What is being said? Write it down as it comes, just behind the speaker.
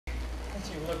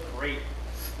You look great.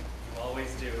 You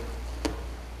always do.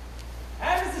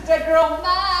 Hi, Mrs. Dead Girl.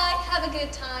 Bye. Have a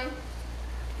good time.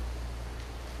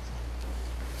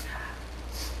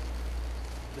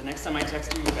 The next time I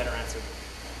text you, you better answer.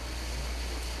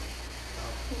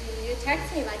 You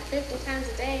text me like 50 times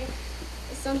a day.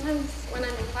 Sometimes when I'm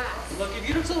in class. Look, if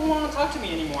you don't want to talk to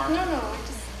me anymore. No,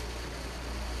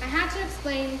 I had to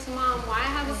explain to Mom why I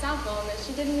have a cell phone that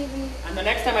she didn't even... And the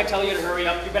next time I tell you to hurry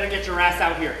up, you better get your ass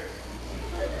out here.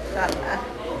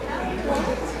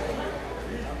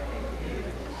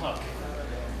 Look,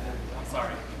 I'm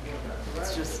sorry.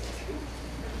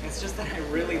 It's just that I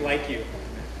really like you.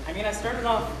 I mean, I started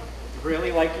off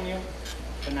really liking you,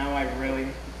 but now I really,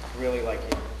 really like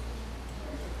you.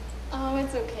 Oh,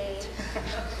 it's okay.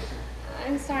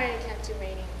 I'm sorry I kept you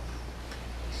waiting.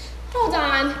 Hold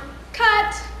on.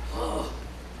 Cut!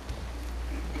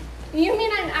 You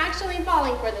mean I'm actually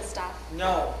falling for this stuff?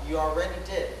 No, you already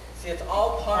did. See, it's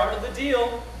all part of the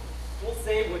deal. We'll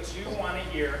say what you want to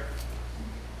hear.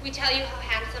 We tell you how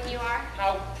handsome you are,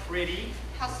 How pretty.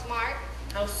 how smart,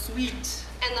 How sweet.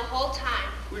 and the whole time,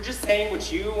 We're just saying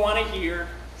what you want to hear.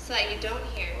 so that you don't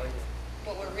hear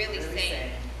what we're really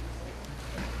saying.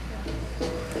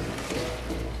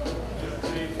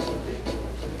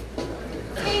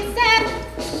 He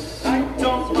said, I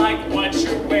don't like what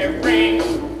you're wearing.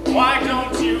 Why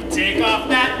don't you take off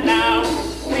that now?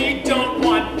 We don't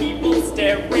want people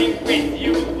staring with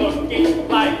you looking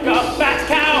like a fat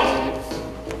cow.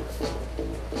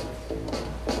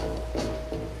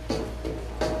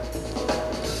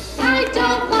 I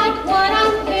don't like what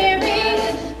I'm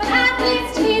hearing, but at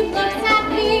least he looks at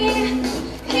me.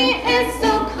 He is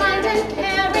so kind and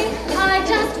caring. I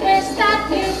just wish that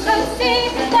you could see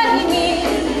what he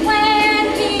means when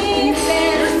he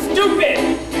says, You're stupid.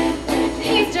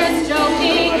 he's just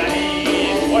joking. What I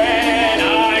mean when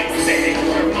I say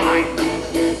you're mine.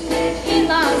 He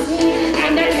loves me,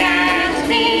 And there can't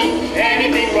be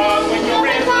anything wrong when you're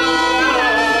in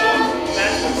love.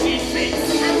 That's what she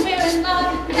thinks. and we're in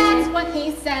love. That's what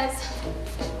he says.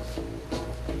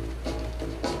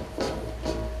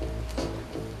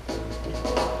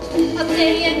 I'll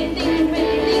say anything and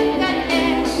really think I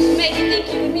can. Make you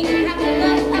think you and me can have a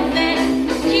love affair.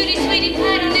 Cutie, sweetie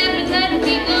pie, don't ever let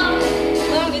me go. As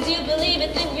long as you believe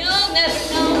it, then you'll never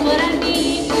know what I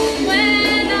mean.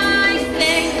 When I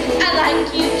say I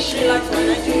like you, She likes when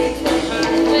I do it for her.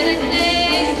 when I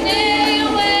say stay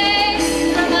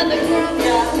away from other girls.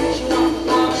 Yeah, she wants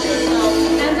to love herself.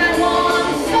 And I want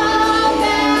so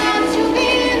bad to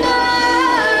be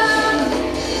loved.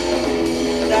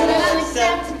 That But I'll I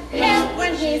accept accept him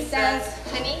when he says,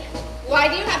 honey, why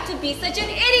do you have to be such an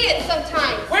idiot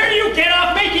sometimes? Where do you get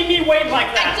off making me wait like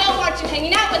I that? don't want you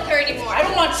hanging out with her anymore. I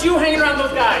don't want you hanging around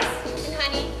those guys. And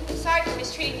honey, I'm sorry for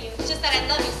mistreating you. It's just that I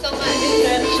love you so much. She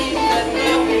said,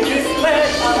 no. Just let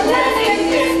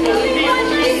disbelieve what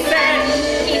she said.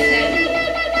 He said,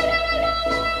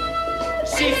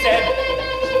 She said,